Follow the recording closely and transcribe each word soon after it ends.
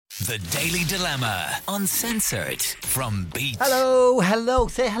The Daily Dilemma, uncensored from Beat. Hello,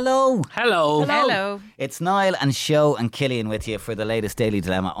 say hello. Hello. It's Niall and Sho and Killian with you for the latest Daily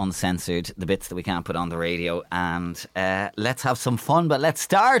Dilemma uncensored, the bits that we can't put on the radio. And let's have some fun, but let's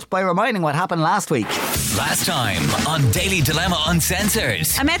start by reminding what happened last week. Last time on Daily Dilemma Uncensored.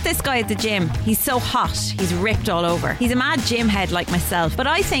 I met this guy at the gym. He's so hot. He's ripped all over. He's a mad gym head like myself, but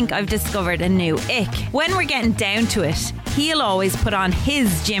I think I've discovered a new ick. When we're getting down to it, he'll always put on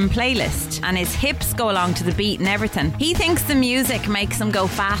his gym playlist and his hips go along to the beat and everything. He thinks the music makes him go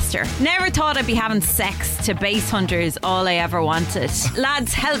faster. Never thought I'd be having sex to Bass Hunters all I ever wanted.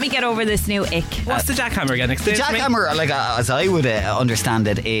 Lads, help me get over this new ick. What's the jackhammer again? Explain The it to me. jackhammer, as I would understand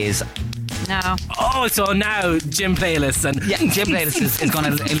it, is... No. Oh, so now gym playlists and Gym playlist is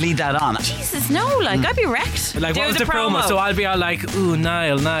going to lead that on. Jesus, no, I'd be wrecked. like Do what was the promo? So I'll be all like, ooh,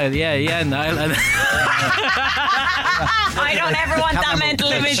 Niall, yeah, Niall. And I don't ever want that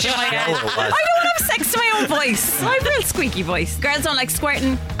mental image in my head. I don't have sex to my own voice. I have a real squeaky voice. Girls don't like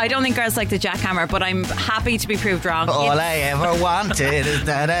squirting. I don't think girls like the jackhammer, but I'm happy to be proved wrong. All I ever wanted is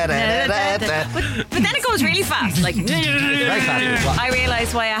da-da-da-da-da-da. But then it goes really fast. Like, Very fast. I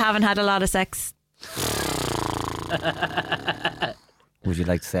realise why I haven't had a lot of sex. Would you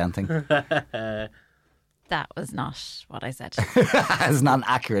like to say anything? That was not what I said. It's not an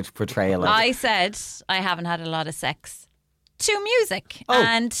accurate portrayal of it. I said I haven't had a lot of sex to music. Oh.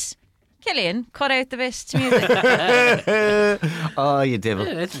 And Killian, cut out the bit to music. Oh, you devil.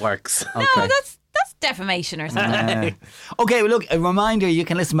 it works. No, that's defamation or something. Okay, well, look, a reminder, you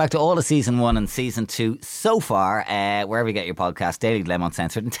can listen back to all of Season 1 and Season 2 so far, wherever you get your podcast, Daily Dilemma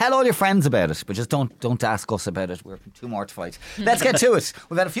Uncensored, and tell all your friends about it, but just don't ask us about it. We're too mortified. Let's get to it.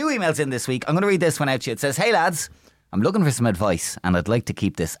 We've had a few emails in this week. I'm going to read this one out to you. It says, "Hey lads, I'm looking for some advice and I'd like to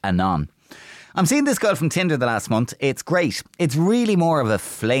keep this anon. I'm seeing this girl from Tinder the last month. It's great. It's really more of a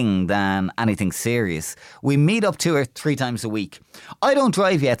fling than anything serious. We meet up 2 or 3 times a week. I don't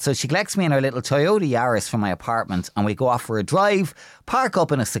drive yet, so she collects me in her little Toyota Yaris from my apartment and we go off for a drive, park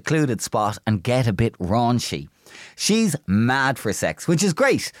up in a secluded spot and get a bit raunchy. She's mad for sex, which is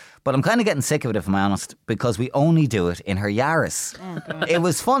great, but I'm kind of getting sick of it, if I'm honest, because we only do it in her Yaris. It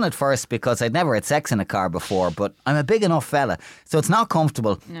was fun at first because I'd never had sex in a car before, but I'm a big enough fella, so it's not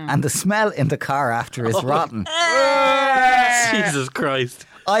comfortable, and the smell in the car after is rotten. Jesus Christ.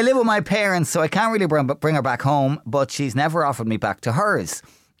 I live with my parents, so I can't really bring her back home, but she's never offered me back to hers.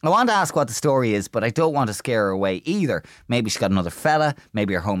 I want to ask what the story is, but I don't want to scare her away either. Maybe she's got another fella,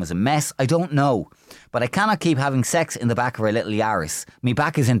 maybe her home is a mess, I don't know. But I cannot keep having sex in the back of her little Yaris. Me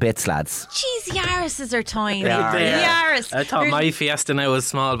back is in bits, lads. Jeez, Yarises are tiny. Yeah. Yaris. I thought my Fiesta now was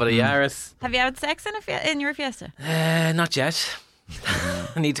small, but a Yaris. Have you had sex in your Fiesta? Not yet.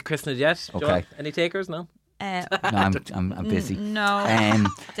 I need to christen it yet. Do you Okay. want any takers? No. No, I'm busy. No,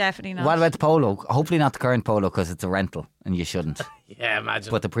 definitely not. What about the Polo? Hopefully not the current Polo, because it's a rental and you shouldn't. Yeah,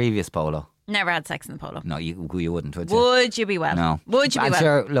 imagine. But the previous Polo. Never had sex in the Polo. No, you wouldn't, would you? Would you be well? No. Would you be I'm well?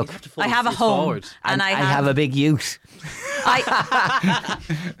 sure, look, I have a home, and I have a big ute.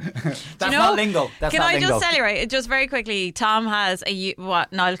 That's not lingo. That's can not I lingo. just tell you, right? Just very quickly, Tom has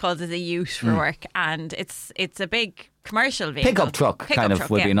what Niall calls as a ute for work, and it's a big commercial vehicle. Pickup truck,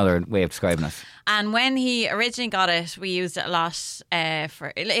 would be another way of describing it. And when he originally got it, we used it a lot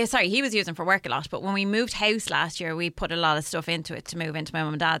he was using it for work a lot, but when we moved house last year, we put a lot of stuff into it to move into my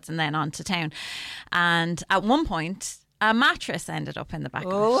mum and dad's and then on to town. And at one point, a mattress ended up in the back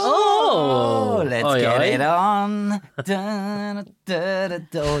of it. Oh, let's Oi, get oi. it on. Da, da, da,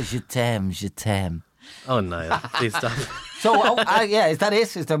 da. Je t'aime. Oh, Niall, please stop. So, is that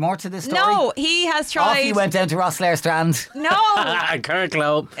it? Is there more to this story? No, he has tried. Off he went down to Rosslare Strand. No.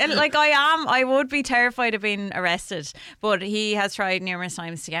 Kirklow. I would be terrified of being arrested, but he has tried numerous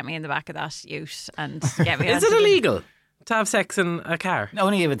times to get me in the back of that ute and get me. Is it illegal to have sex in a car?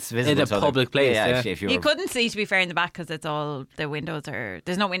 Only if it's visible In a to other- public place, yeah. Actually, if You couldn't see, to be fair, in the back because it's all the windows are.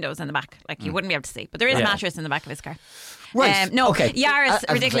 There's no windows in the back, like you wouldn't be able to see. But there is a mattress in the back of his car. Right. No. Okay. Yaris,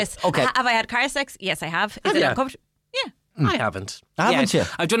 ridiculous. Okay. Have I had car sex? Yes, I have. Is Have it you? uncomfortable? Yeah. I haven't. Haven't you?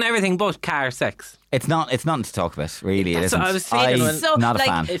 I've done everything but car sex. It's nothing to talk about, really. That's it what isn't. I was thinking when- So, not a like,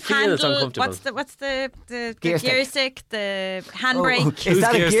 fan. It feels uncomfortable. What's the Gear gear stick. stick, the handbrake? Is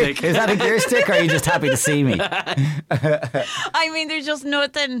that, Whose gear stick? is that a gear stick, or are you just happy to see me? I mean, there's just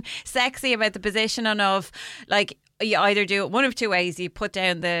nothing sexy about the positioning of, like, you either do it one of two ways. You put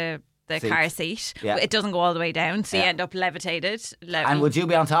down the Seat. car seat. Yeah. It doesn't go all the way down, so you Yeah. end up levitated. And would you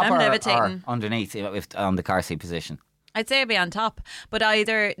be on top I'm or levitating. underneath on the car seat position? I'd say I'd be on top, but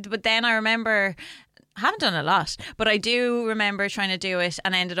then I remember I haven't done a lot, but I do remember trying to do it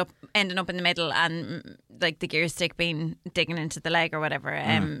and ending up in the middle and like the gear stick being digging into the leg or whatever.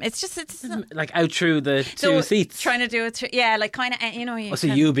 It's like out through the two seats. Trying to do it, like kind of you. So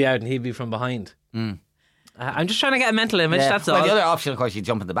you'd be out and he'd be from behind. I'm just trying to get a mental image. That's all. The other option, of course, you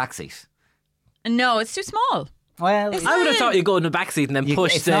jump in the back seat. No, it's too small. Well, It's I would have not- thought you'd go in the back seat and then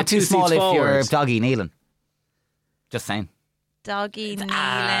push it's the not two too small seats if you're forward. doggy kneeling. Just saying. Doggy kneeling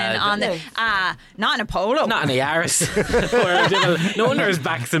on the not in a polo. Not in a Yaris. No wonder his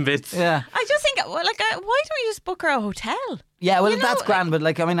back's in bits. Yeah. I just think, why don't we just book her a hotel? Yeah, well, You know, that's grand, but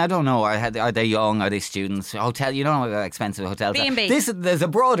I don't know. Are they young? Are they students? Hotel, you know how expensive hotels are. B&B. There's a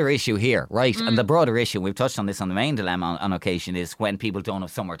broader issue here, right? And the broader issue, we've touched on this on the main dilemma on occasion, is when people don't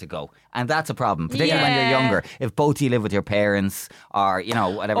have somewhere to go. And that's a problem, particularly when you're younger. If both of you live with your parents or,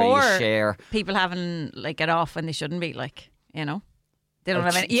 whatever Or you share. people having get off when they shouldn't be, they don't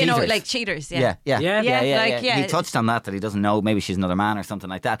have any, cheaters. like cheaters. Yeah. He touched on that he doesn't know, maybe she's another man or something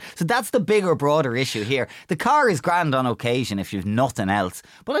like that. So that's the bigger, broader issue here. The car is grand on occasion if you've nothing else.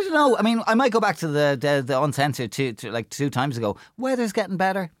 But I don't know, I might go back to the uncensored to 2 times ago. Weather's getting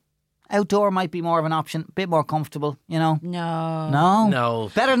better. Outdoor might be more of an option, a bit more comfortable, No. No?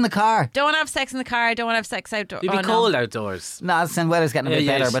 Better than the car. Don't want to have sex in the car. Don't want to have sex outdoors. You'd be cold outdoors. No, I was saying weather's getting a bit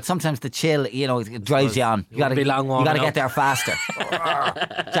better, yes. but sometimes the chill, it drives you on. You wouldn't be long you warming got to up. get there faster.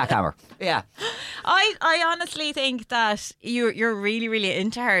 Jackhammer. Yeah. I honestly think that you're really, really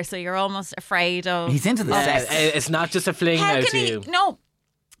into her, so you're almost afraid of. He's into the sex. It's not just a fling How now can to he? you. No.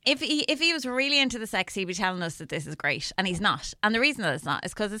 If he was really into the sex, he'd be telling us that this is great, and he's not. And the reason that it's not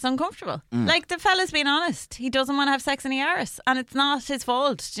is because it's uncomfortable. Like, the fella's being honest. He doesn't want to have sex in a Yaris, and it's not his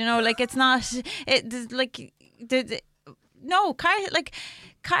fault. It's not. No,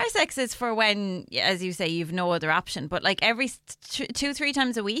 car sex is for when, as you say, you've no other option. But every 2-3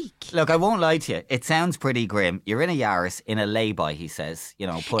 times a week. Look, I won't lie to you. It sounds pretty grim. You're in a Yaris in a lay-by, he says.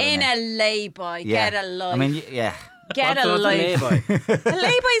 Put In a lay-by, get a life. Yeah. Get What's a a life. lay-by? A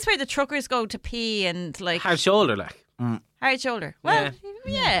lay-by is where the truckers go to pee and Hard shoulder, like. hard shoulder. Well,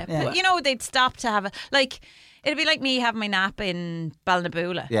 yeah. But, they'd stop to have it'd be like me having my nap in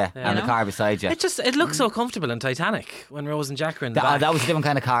Balnabula. Yeah, and the car beside you. It looks so comfortable in Titanic when Rose and Jack were in the back. That was a different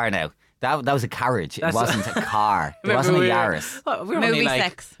kind of car now. That was a carriage. It wasn't a car. It wasn't a Yaris. We were only Movie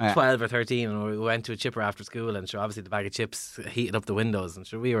sex. 12 or 13 and we went to a chipper after school and obviously the bag of chips heated up the windows and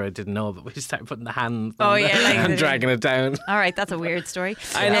didn't know, but we just started putting the hands and dragging it down. All right, that's a weird story.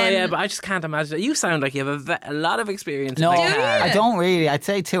 I know, but I just can't imagine it. You sound like you have a lot of experience No, in the car. I don't really. I'd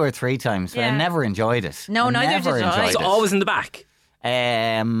say 2 or 3 times, but I Yeah. never enjoyed it. No, I neither never did I. enjoyed It's it. always in the back.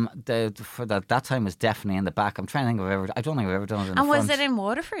 For that time was definitely in the back. I'm trying to think of I don't think I've ever done it in the And front. was it in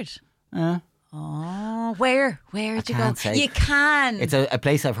Waterford? Yeah. Oh, where'd you go? can't say. You can. It's a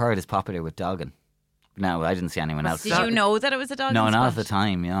place I've heard is popular with dogging. No, I didn't see anyone else. Did you know that it was a dog? No, not at the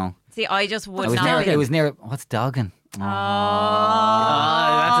time. See, I just would It was not. near. It was near. What's dogging? Oh,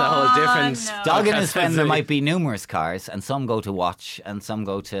 That's a whole different. no. Dogging is when there might be numerous cars, and some go to watch, and some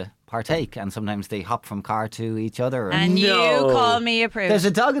go to partake, and sometimes they hop from car to each other. And you call me a prude. There's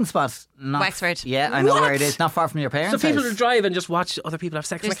a dogging spot. Wexford. Yeah, I know What? where it is. Not far from your parents' So people house. who drive and just watch other people have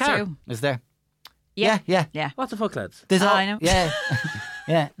sex in There's the car. 2. Is there? Yeah. Yeah. Yeah. What the fuck, lads? There's I know. Yeah.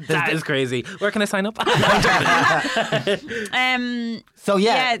 Yeah. That is crazy. Where can I sign up? So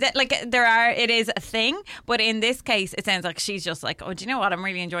yeah. It is a thing, but in this case it sounds like she's just like, oh, do you know what, I'm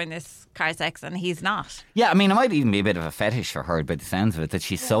really enjoying this car sex, and he's not. Yeah, I mean, it might even be a bit of a fetish for her by the sounds of it, that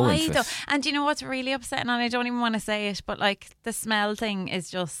she's so Why into though? it. And do you know what's really upsetting, and I don't even want to say it, but the smell thing is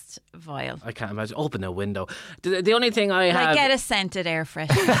just vile. I can't imagine. Open a window. The only thing I have... Get a scented air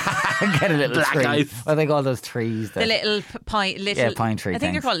freshener. Get a little Black tree. ice. What do they call those trees? The little pine tree. tree I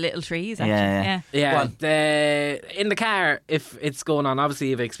think they're things. called little trees. Actually. Yeah. Yeah, in the car, if it's going on, obviously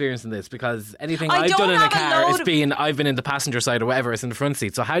you've experienced this, because anything I I've don't done in a have a car load is of- I've been in the passenger side or whatever, it's in the front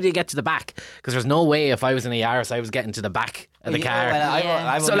seat. So how do you get to the back? Because there's no way if I was in a Yaris I was getting to the back of the car.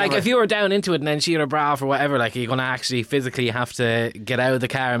 So if you were down into it and then she had her bra off or whatever, you're going to actually physically have to get out of the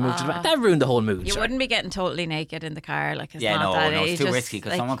car and move to the back. That ruined the whole mood. You sure. wouldn't be getting totally naked in the car. It's Yeah, not that. no, it's too risky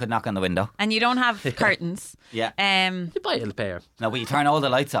because someone could knock on the window. And you don't have curtains. Yeah. You buy a pair. No, but you turn all the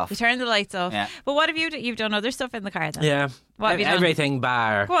lights off. You turn the lights off. Yeah. But what have you done? You've done other stuff in the car then? Yeah. What have you done? Everything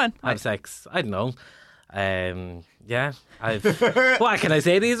bar. Go on. Have sex. I don't know. Yeah. What can I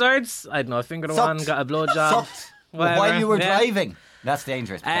say these words? I don't know. I fingered one, Sucked. got a blowjob. Sucked. Whatever. While you were Yeah. driving. That's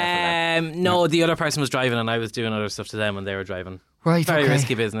dangerous. No, the other person was driving and I was doing other stuff to them when they were driving. Right, Very okay.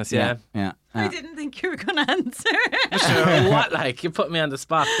 risky business, yeah. Yeah. I didn't think you were going to answer. Sure, what, you put me on the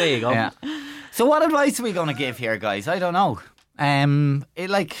spot. There you go. Yeah. So what advice are we going to give here, guys? I don't know.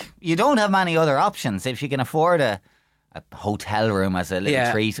 You don't have many other options. If you can afford a hotel room as a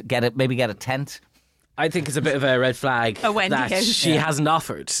little treat, maybe get a tent. I think it's a bit of a red flag that she hasn't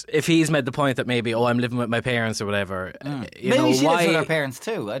offered. If he's made the point that maybe, I'm living with my parents or whatever. Maybe she lives with her parents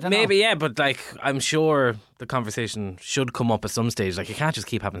too. I don't know. Maybe, yeah, but I'm sure the conversation should come up at some stage. You can't just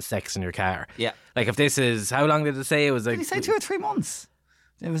keep having sex in your car. Yeah. If this is, how long did it say? It was did he say 2 or 3 months?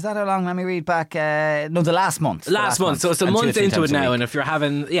 Was that how long? Let me read back. The last month. Last month. So it's a month into it now, and if you're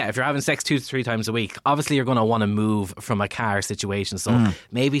having sex 2 to 3 times a week, obviously you're going to want to move from a car situation. So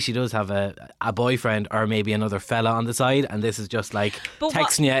maybe she does have a boyfriend or maybe another fella on the side, and this is just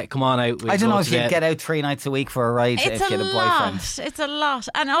texting you, come on out. I don't know if you'd get out 3 nights a week for a ride if you had a boyfriend. It's a lot.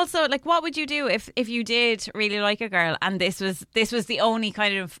 And also, what would you do if you did really like a girl and this was the only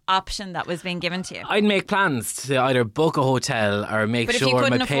kind of option that was being given to you? I'd make plans to either book a hotel or make sure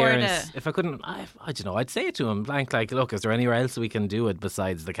my parents. If I couldn't, I don't know. I'd say it to him blank, look, is there anywhere else we can do it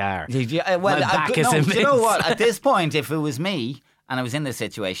besides the car? Do you know what? At this point, if it was me and I was in this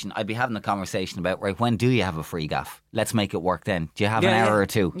situation, I'd be having a conversation about, right, when do you have a free gaff? Let's make it work then. Do you have an hour or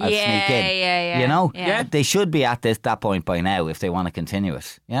two? I'll sneak in. Yeah. You know? Yeah. They should be at that point by now if they want to continue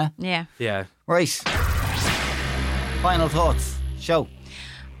it. Yeah? Yeah. Yeah. Right. Final thoughts. Show.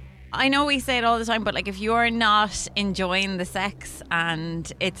 I know we say it all the time, but if you're not enjoying the sex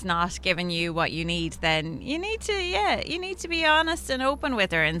and it's not giving you what you need, then you need to be honest and open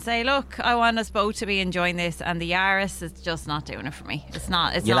with her and say, look, I want us both to be enjoying this, and the Yaris is just not doing it for me. It's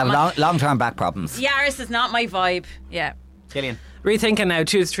not. You'll have long-term back problems. Yaris is not my vibe. Yeah. Killian. Rethinking now,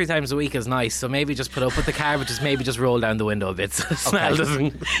 2 to 3 times a week is nice, so maybe just put up with the car, but just maybe just roll down the window a bit so the smell doesn't.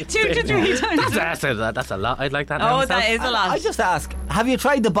 2 to 3 times. That's a lot. I'd like that. Oh, that is a lot. I just ask, have you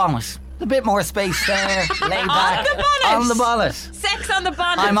tried the bonnet? A bit more space there, laid back. On the bonnet. Sex on the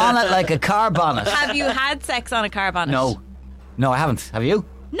bonnet. I'm on it like a car bonnet. Have you had sex on a car bonnet? No, I haven't. Have you?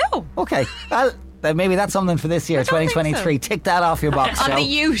 No. Okay. Well, then maybe that's something for this year, 2023. So. Tick that off your box. On the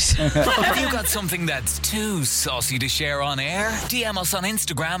ute. Have you got something that's too saucy to share on air? DM us on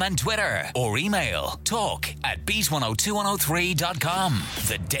Instagram and Twitter, or email talk@beat102103.com.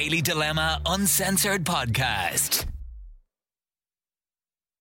 The Daily Dilemma Uncensored Podcast.